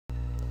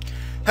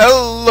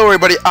Hello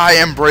everybody, I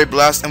am Brave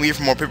Blast and we are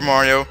from more Paper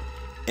Mario.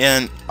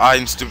 And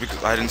I'm stupid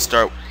because I didn't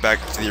start back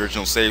to the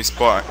original save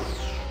spawn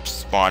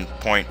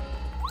point.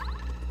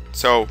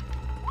 So,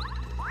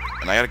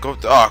 and I gotta go,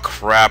 oh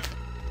crap.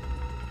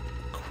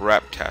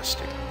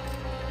 Crap-tastic.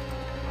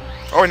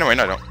 Oh no, wait,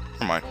 no, I don't.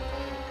 Never mind.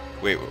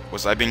 Wait,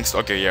 was I being,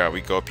 okay, yeah,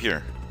 we go up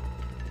here.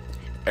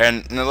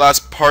 And in the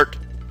last part,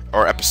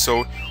 or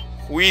episode,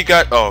 we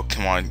got, oh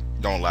come on,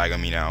 don't lag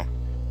on me now.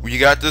 We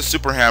got the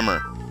Super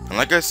Hammer. And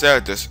like I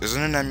said, this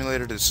isn't an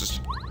emulator, this is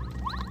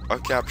a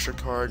capture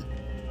card.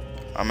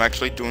 I'm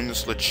actually doing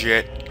this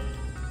legit.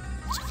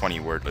 It's a funny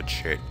word,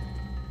 legit.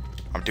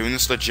 I'm doing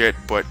this legit,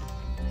 but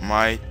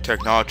my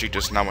technology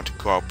does not want to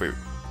cooperate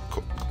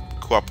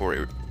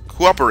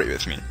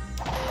with me.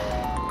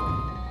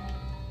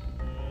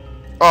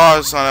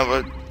 Oh, son of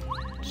a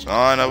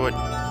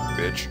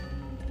bitch.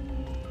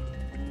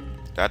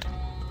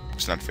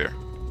 It's not fair.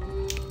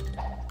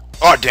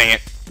 Oh, dang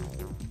it.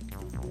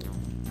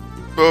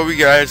 But we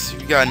got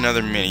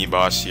another mini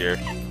boss here.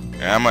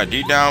 And I'm gonna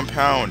D-down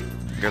pound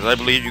because I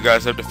believe you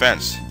guys have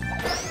defense.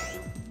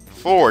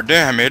 4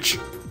 damage?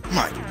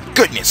 My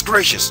goodness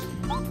gracious!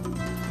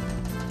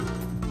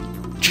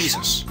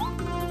 Jesus.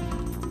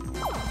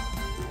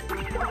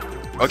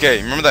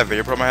 Okay, remember that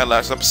video problem I had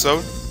last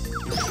episode?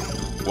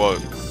 Well,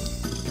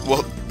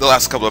 the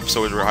last couple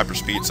episodes were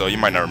hyperspeed, so you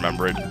might not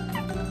remember it.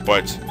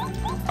 But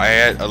I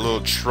had a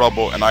little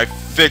trouble and I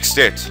fixed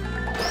it.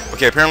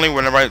 Okay, apparently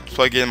whenever I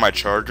plug in my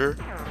charger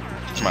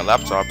to my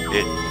laptop,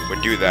 it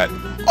would do that.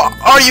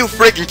 Are you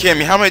freaking kidding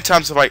me? How many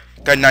times have I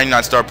got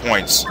 99 star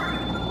points?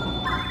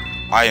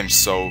 I am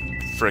so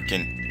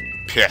freaking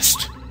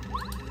pissed.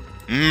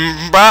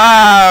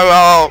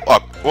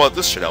 Well,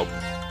 this should help.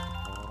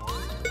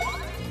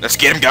 Let's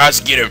get him, guys,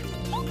 get him.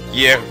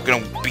 Yeah, we're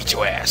gonna beat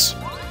your ass.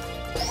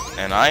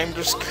 And I am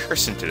just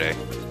cursing today.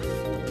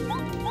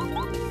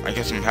 I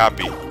guess I'm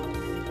happy.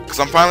 Because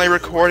I'm finally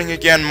recording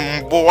again.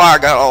 Boy, I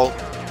got all...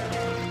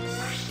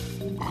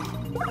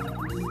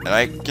 And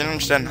I can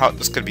understand how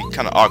this could be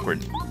kind of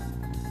awkward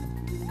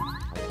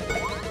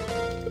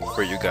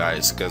for you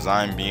guys, because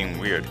I'm being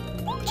weird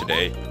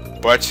today.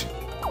 But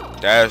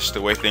that's the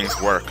way things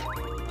work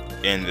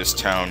in this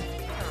town.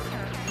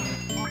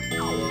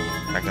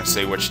 I can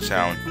say which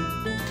town,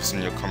 because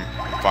then you'll come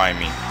find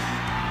me.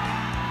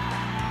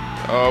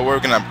 Oh, we're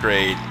gonna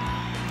upgrade.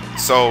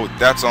 So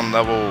that's on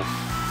level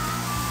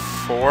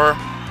 4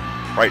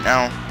 right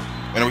now.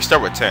 And we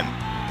start with 10.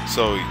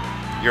 So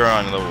you're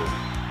on level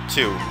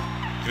 2.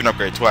 You've been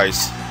upgraded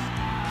twice.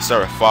 You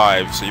start with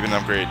 5, so you've been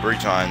upgraded 3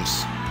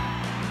 times.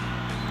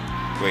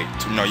 Wait,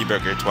 no, you've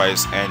been upgraded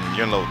twice, and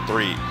you're on level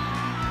 3.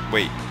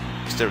 Wait,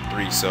 you start with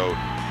 3, so...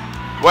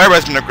 Well,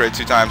 everybody's been upgraded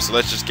 2 times, so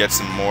let's just get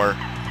some more.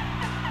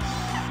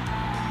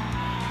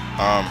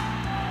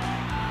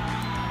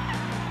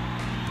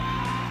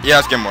 Yeah,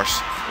 let's get more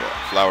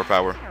flower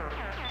power.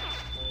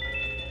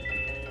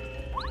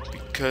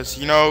 Because,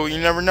 you know, you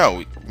never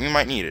know. We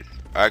might need it.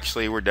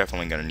 Actually, we're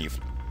definitely gonna need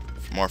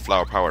more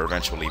flower power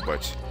eventually,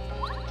 but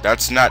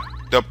that's not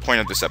the point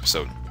of this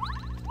episode.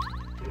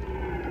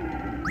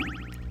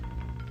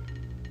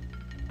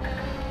 And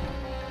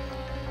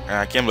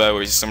I can't believe I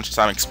wasted so much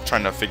time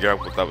trying to figure out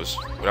what I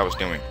was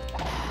doing.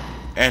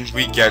 And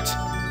we get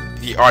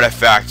the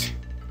artifact.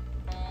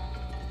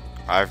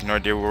 I have no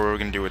idea what we're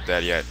gonna do with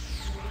that yet.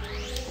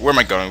 Where am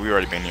I going? We've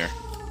already been here.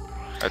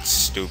 That's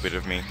stupid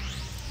of me.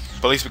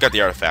 But at least we got the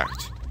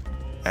artifact.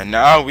 And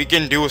now we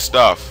can do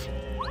stuff.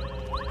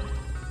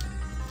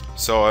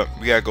 So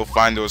we gotta go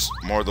find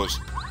more of those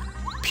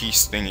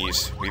piece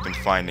thingies we've been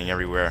finding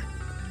everywhere.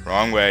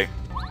 Wrong way.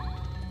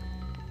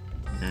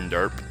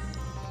 Derp.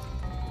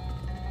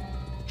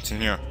 What's in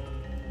here?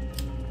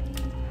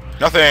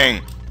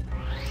 Nothing!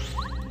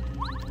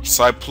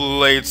 So I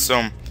played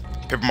some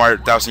Paper Mario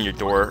 1000 Year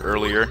Door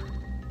earlier.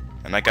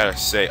 And I gotta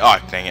say, oh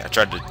dang it, I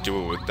tried to do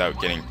it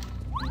without getting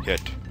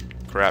hit.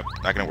 Crap,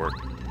 not gonna work.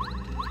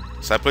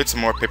 So I played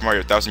some more Paper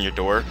Mario 1000 Year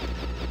Door,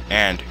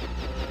 and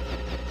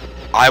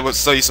I was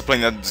so used to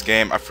playing this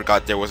game, I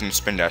forgot there wasn't a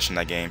spin dash in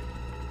that game.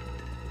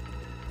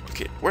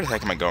 Okay, where the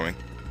heck am I going?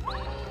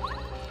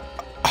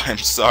 I'm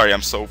sorry,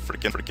 I'm so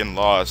freaking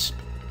lost.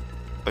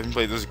 I haven't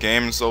played this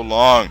game in so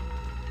long.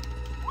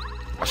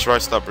 I should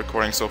probably stop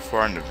recording so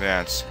far in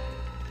advance.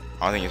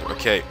 I don't think it's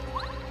okay.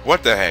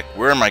 What the heck?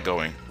 Where am I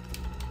going?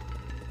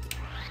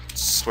 I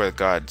swear to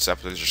God, this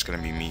episode is just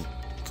gonna be me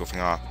goofing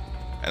off.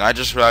 And I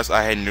just realized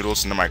I had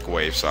noodles in the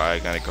microwave, so I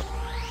gotta go.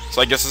 So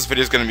I guess this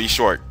video is gonna be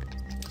short,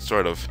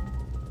 sort of.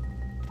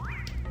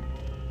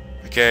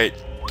 Okay,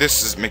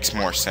 this makes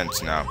more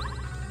sense now.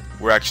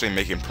 We're actually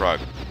making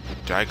progress.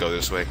 Did I go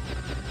this way?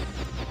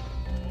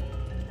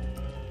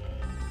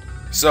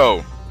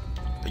 So,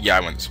 yeah,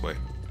 I went this way.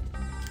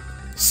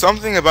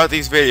 Something about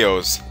these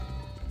videos,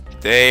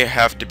 they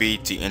have to be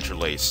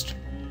de-interlaced.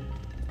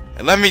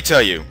 And let me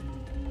tell you,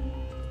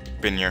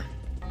 been here.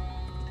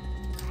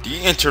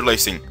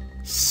 De-interlacing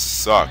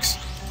sucks.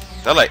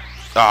 That like,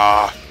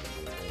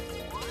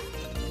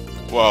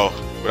 Well,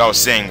 what I was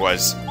saying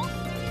was,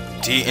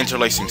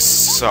 de-interlacing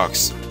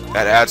sucks.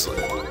 That adds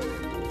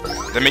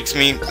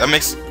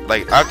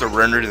like I have to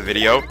render the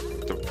video.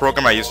 The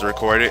program I use to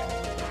record it,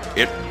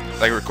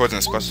 like records in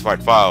a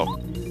specified file,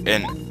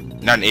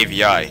 and not an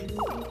AVI.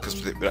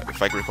 Because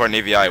if I record an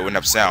AVI, it wouldn't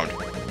have sound.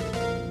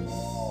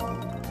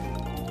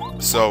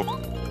 So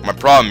my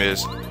problem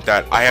is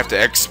that I have to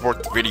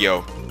export the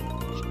video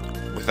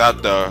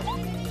without the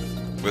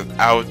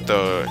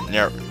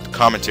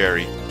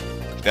commentary.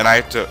 Then I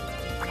have to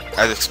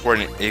export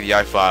an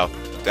AVI file.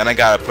 Then I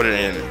gotta put it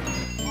in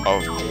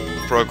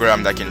a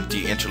program that can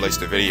deinterlace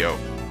the video.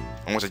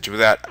 And once I do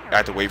that, I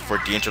have to wait for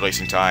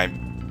deinterlacing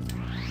time.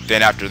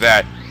 Then after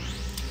that,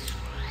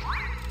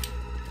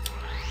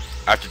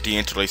 after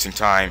deinterlacing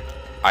time,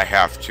 I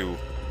have to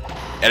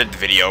edit the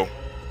video.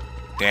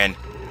 Then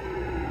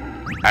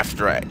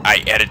after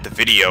I edit the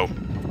video,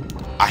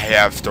 I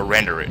have to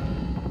render it.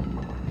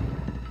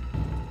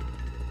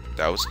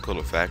 That was a cool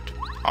effect.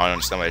 I don't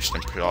understand why I just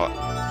didn't push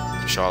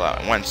all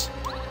out at once.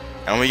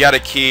 And we got a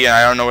key, and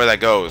I don't know where that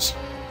goes.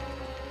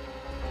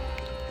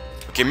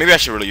 Okay, maybe I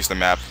should really use the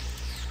map.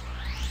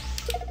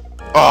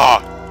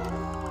 Oh!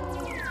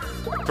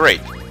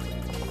 Great.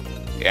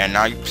 And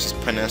now you just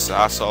putting this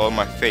sauce all over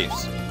my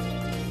face.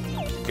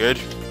 Good.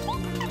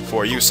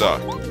 For you, sir.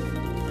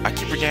 I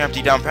keep forgetting I have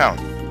to down pound.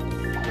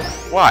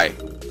 Why?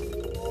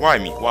 Why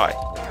me? Why?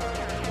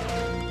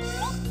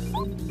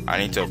 I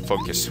need to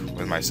focus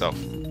with myself.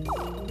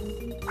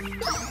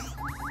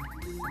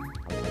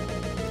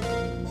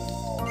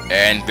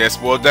 And this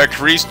will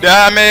decrease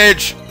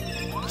damage!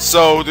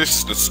 So this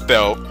is the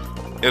spell.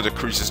 It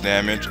decreases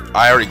damage.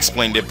 I already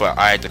explained it, but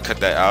I had to cut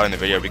that out in the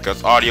video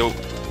because audio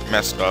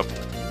messed up.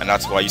 And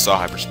that's why you saw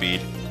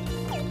hyperspeed.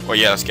 Well,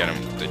 yeah, let's get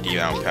him the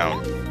down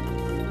pound.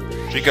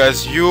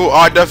 Because you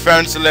are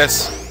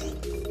defenseless.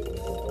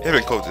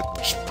 Even Cold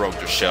just broke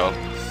the shell.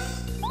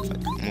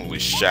 Like, completely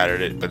shattered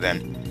it. But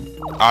then,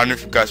 I don't know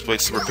if you guys played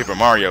Super Paper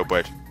Mario,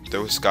 but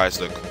those guys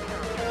look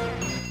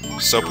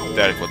so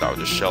pathetic without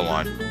the shell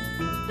on.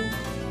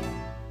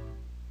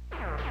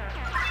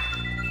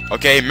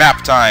 Okay,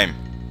 map time.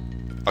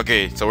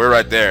 Okay, so we're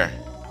right there.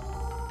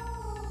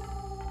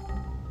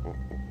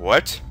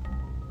 What?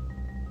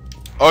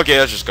 Okay,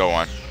 let's just go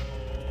on.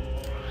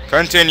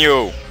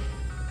 Continue.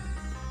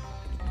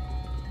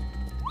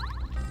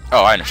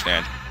 Oh, I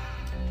understand.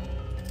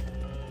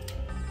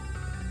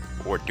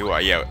 Or do I?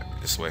 Yeah,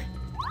 this way.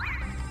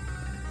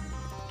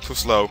 Too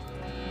slow.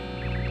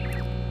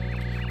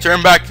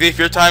 Turn back, thief.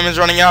 Your time is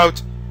running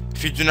out.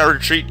 If you do not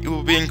retreat, you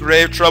will be in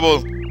grave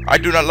trouble. I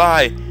do not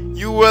lie.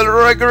 You will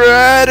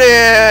regret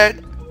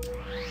it.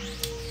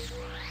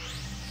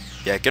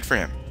 Yeah, good for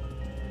him.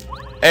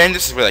 And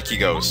this is where that key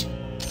goes.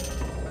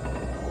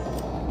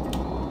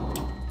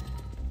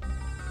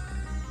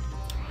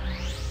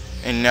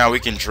 And now we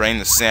can drain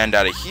the sand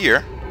out of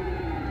here.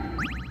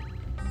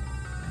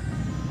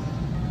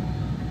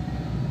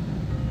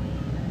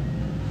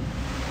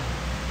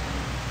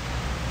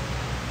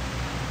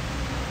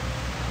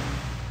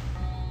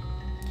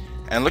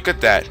 And look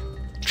at that.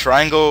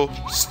 Triangle,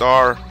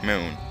 star,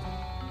 moon.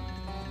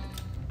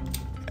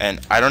 And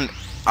I don't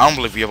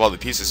believe we have all the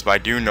pieces, but I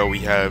do know we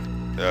have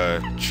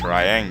the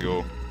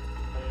triangle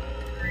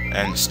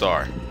and the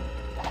star.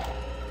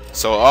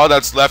 So all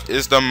that's left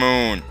is the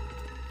moon.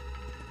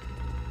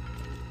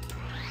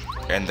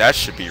 And that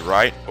should be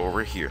right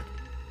over here.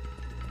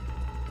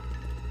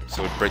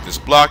 So we break this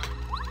block.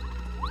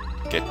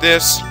 Get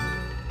this.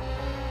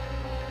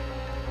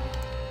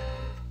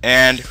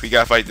 And we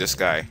gotta fight this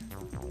guy.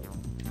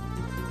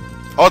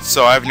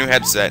 Also, I have a new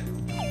headset.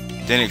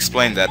 Didn't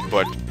explain that,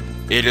 but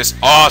it is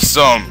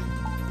awesome!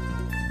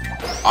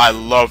 I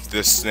love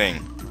this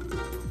thing.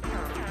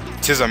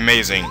 'Tis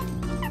amazing.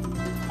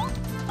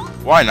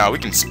 Why not? We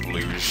can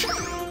splooge.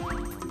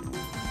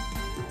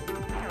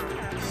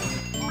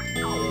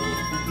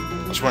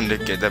 I just wanted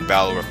to get that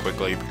battle real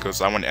quickly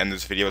because I want to end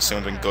this video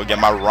soon and go get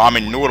my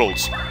ramen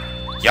noodles.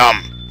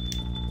 Yum!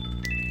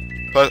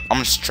 But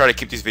I'm just trying to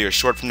keep these videos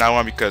short from now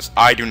on because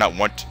I do not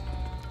want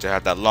to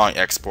have that long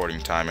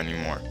exporting time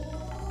anymore.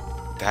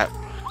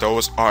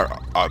 Those are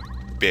a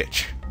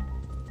bitch.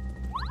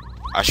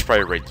 I should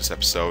probably rate this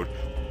episode,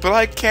 but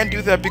I can't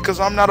do that because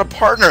I'm not a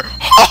partner.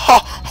 Ha ha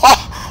ha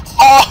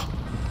ha!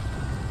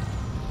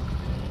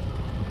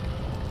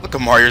 Look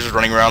at Mario just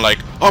running around like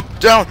up,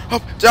 down,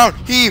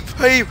 heave,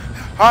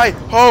 hi,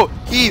 ho,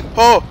 heave,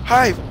 ho,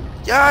 hi,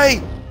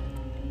 yay!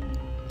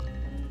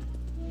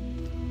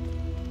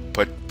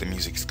 But the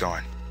music's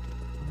gone,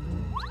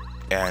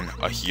 and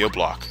a heal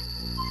block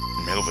in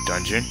the middle of a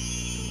dungeon.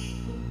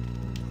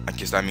 I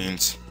guess that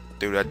means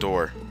through that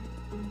door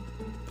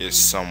is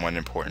someone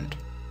important.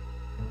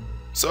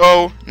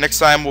 So next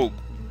time we'll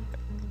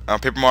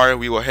Paper Mario,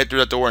 we will head through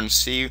that door and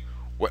see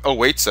what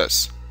awaits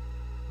us.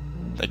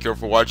 Thank you all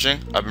for watching.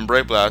 I've been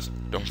Brave Blast.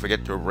 Don't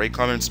forget to rate,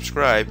 comment, and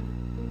subscribe.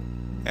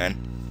 And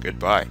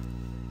goodbye.